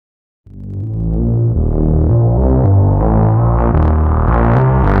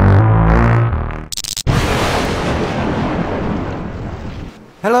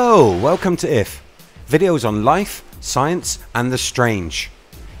Hello, welcome to IF, videos on life, science and the strange.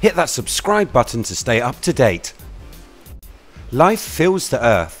 Hit that subscribe button to stay up to date. Life fills the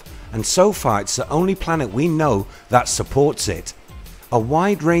earth, and so far it's the only planet we know that supports it. A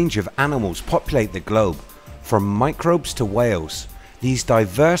wide range of animals populate the globe, from microbes to whales. These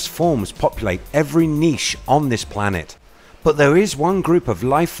diverse forms populate every niche on this planet. But there is one group of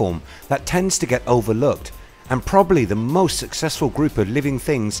life form that tends to get overlooked, and probably the most successful group of living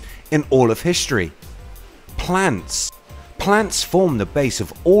things in all of history. Plants. Plants form the base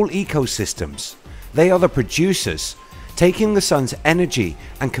of all ecosystems. They are the producers, taking the sun's energy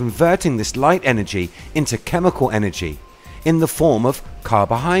and converting this light energy into chemical energy in the form of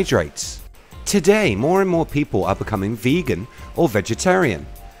carbohydrates. Today, more and more people are becoming vegan or vegetarian.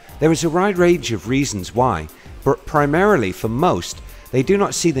 There is a wide range of reasons why, but primarily for most, they do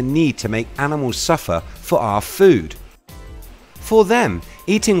not see the need to make animals suffer for our food. For them,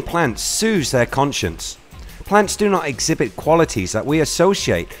 eating plants soothes their conscience. Plants do not exhibit qualities that we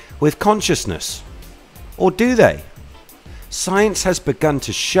associate with consciousness. Or do they? Science has begun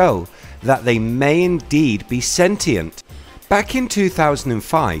to show that they may indeed be sentient. Back in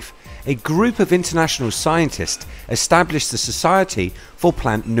 2005, a group of international scientists established the Society for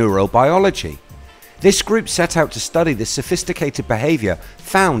Plant Neurobiology. This group set out to study the sophisticated behavior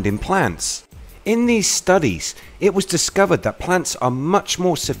found in plants. In these studies, it was discovered that plants are much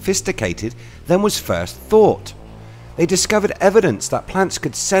more sophisticated than was first thought. They discovered evidence that plants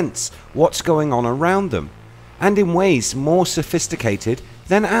could sense what's going on around them, and in ways more sophisticated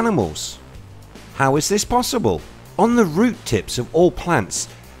than animals. How is this possible? On the root tips of all plants,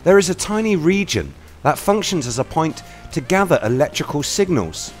 there is a tiny region that functions as a point to gather electrical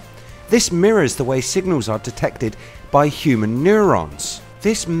signals. This mirrors the way signals are detected by human neurons.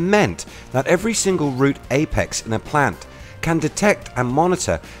 This meant that every single root apex in a plant can detect and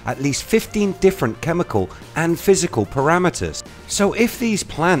monitor at least 15 different chemical and physical parameters. So if these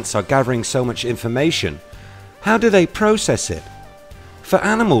plants are gathering so much information, how do they process it? For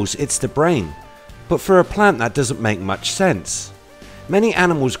animals it's the brain, but for a plant that doesn't make much sense. Many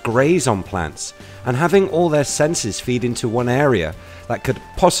animals graze on plants, and having all their senses feed into one area that could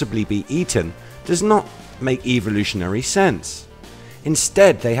possibly be eaten does not make evolutionary sense.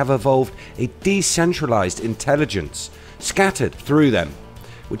 Instead, they have evolved a decentralized intelligence scattered through them,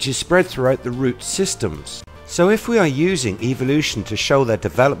 which is spread throughout the root systems. So if we are using evolution to show their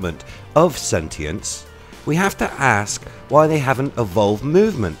development of sentience, we have to ask why they haven't evolved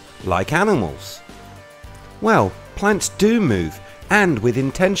movement like animals. Well, plants do move, and with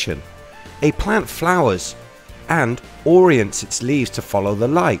intention. A plant flowers and orients its leaves to follow the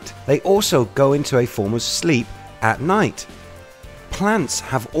light. They also go into a form of sleep at night. Plants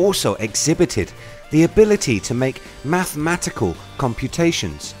have also exhibited the ability to make mathematical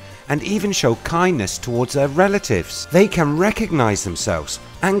computations and even show kindness towards their relatives. They can recognize themselves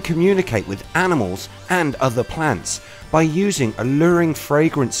and communicate with animals and other plants by using alluring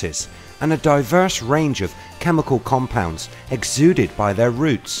fragrances and a diverse range of chemical compounds exuded by their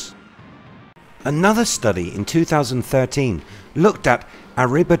roots. Another study in 2013 looked at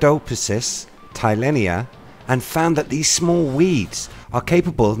Arabidopsis thaliana and found that these small weeds are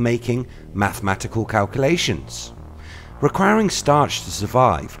capable of making mathematical calculations. Requiring starch to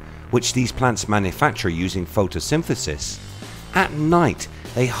survive, which these plants manufacture using photosynthesis, at night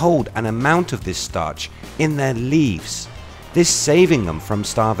they hold an amount of this starch in their leaves, this saving them from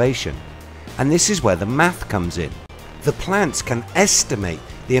starvation. And this is where the math comes in. The plants can estimate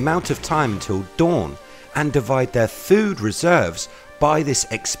the amount of time until dawn and divide their food reserves by this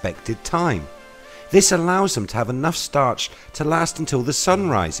expected time. This allows them to have enough starch to last until the sun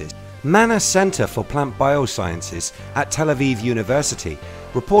rises. Mana Center for Plant Biosciences at Tel Aviv University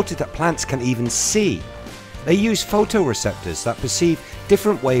reported that plants can even see. They use photoreceptors that perceive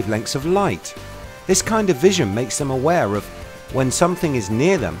different wavelengths of light. This kind of vision makes them aware of when something is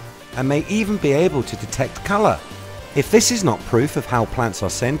near them and may even be able to detect color. If this is not proof of how plants are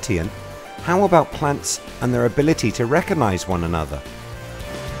sentient, how about plants and their ability to recognize one another?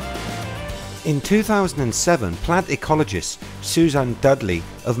 In 2007, plant ecologist Susan Dudley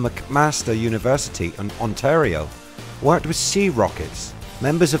of McMaster University in Ontario worked with sea rockets,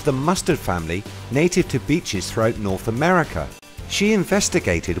 members of the mustard family native to beaches throughout North America. She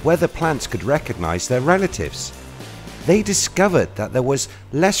investigated whether plants could recognize their relatives. They discovered that there was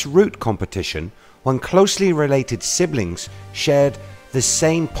less root competition when closely related siblings shared the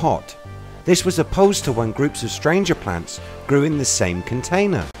same pot. This was opposed to when groups of stranger plants grew in the same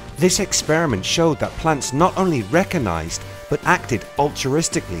container. This experiment showed that plants not only recognized but acted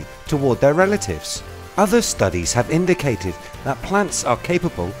altruistically toward their relatives. Other studies have indicated that plants are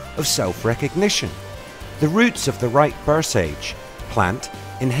capable of self-recognition. The roots of the right bursage plant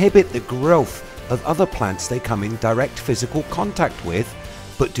inhibit the growth of other plants they come in direct physical contact with,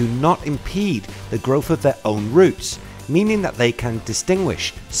 but do not impede the growth of their own roots, meaning that they can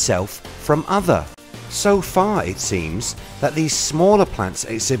distinguish self from other. So far it seems that these smaller plants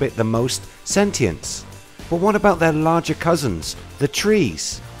exhibit the most sentience. But what about their larger cousins, the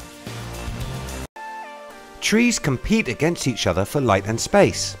trees? Trees compete against each other for light and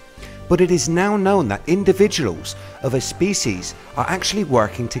space, but it is now known that individuals of a species are actually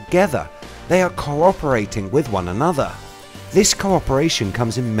working together. They are cooperating with one another. This cooperation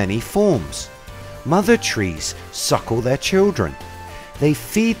comes in many forms. Mother trees suckle their children. They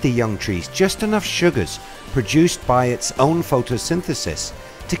feed the young trees just enough sugars produced by its own photosynthesis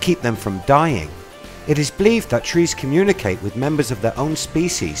to keep them from dying. It is believed that trees communicate with members of their own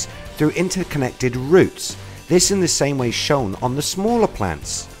species through interconnected roots, this in the same way shown on the smaller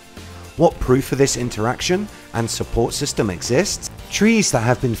plants. What proof of this interaction and support system exists? Trees that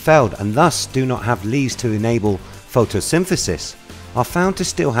have been felled and thus do not have leaves to enable photosynthesis are found to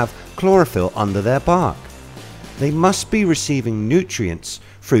still have chlorophyll under their bark. They must be receiving nutrients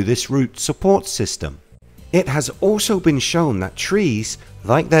through this root support system. It has also been shown that trees,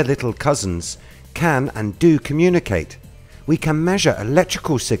 like their little cousins, can and do communicate. We can measure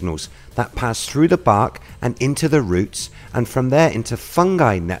electrical signals that pass through the bark and into the roots, and from there into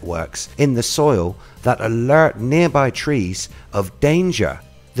fungi networks in the soil that alert nearby trees of danger.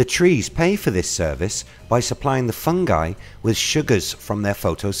 The trees pay for this service by supplying the fungi with sugars from their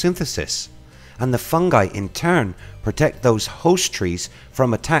photosynthesis, and the fungi in turn protect those host trees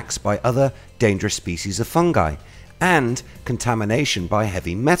from attacks by other dangerous species of fungi and contamination by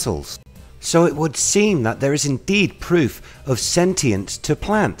heavy metals. So it would seem that there is indeed proof of sentience to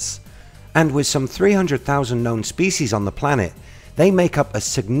plants, and with some 300,000 known species on the planet, they make up a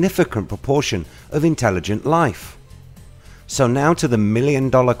significant proportion of intelligent life. So now to the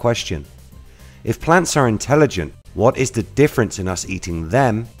million-dollar question. If plants are intelligent, what is the difference in us eating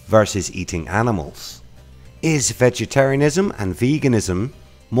them versus eating animals? Is vegetarianism and veganism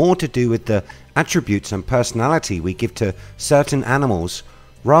more to do with the attributes and personality we give to certain animals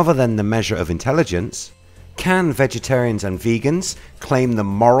rather than the measure of intelligence? Can vegetarians and vegans claim the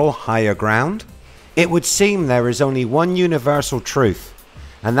moral higher ground? It would seem there is only one universal truth,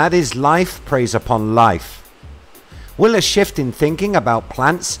 and that is life preys upon life. Will a shift in thinking about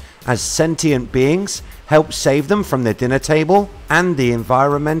plants as sentient beings help save them from the dinner table and the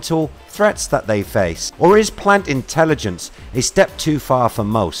environmental threats that they face? Or is plant intelligence a step too far for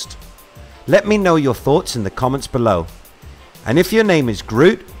most? Let me know your thoughts in the comments below. And if your name is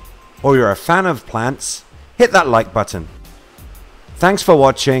Groot, or you're a fan of plants, hit that like button. Thanks for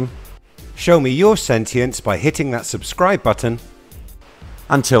watching. Show me your sentience by hitting that subscribe button.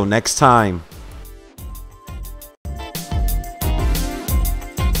 Until next time.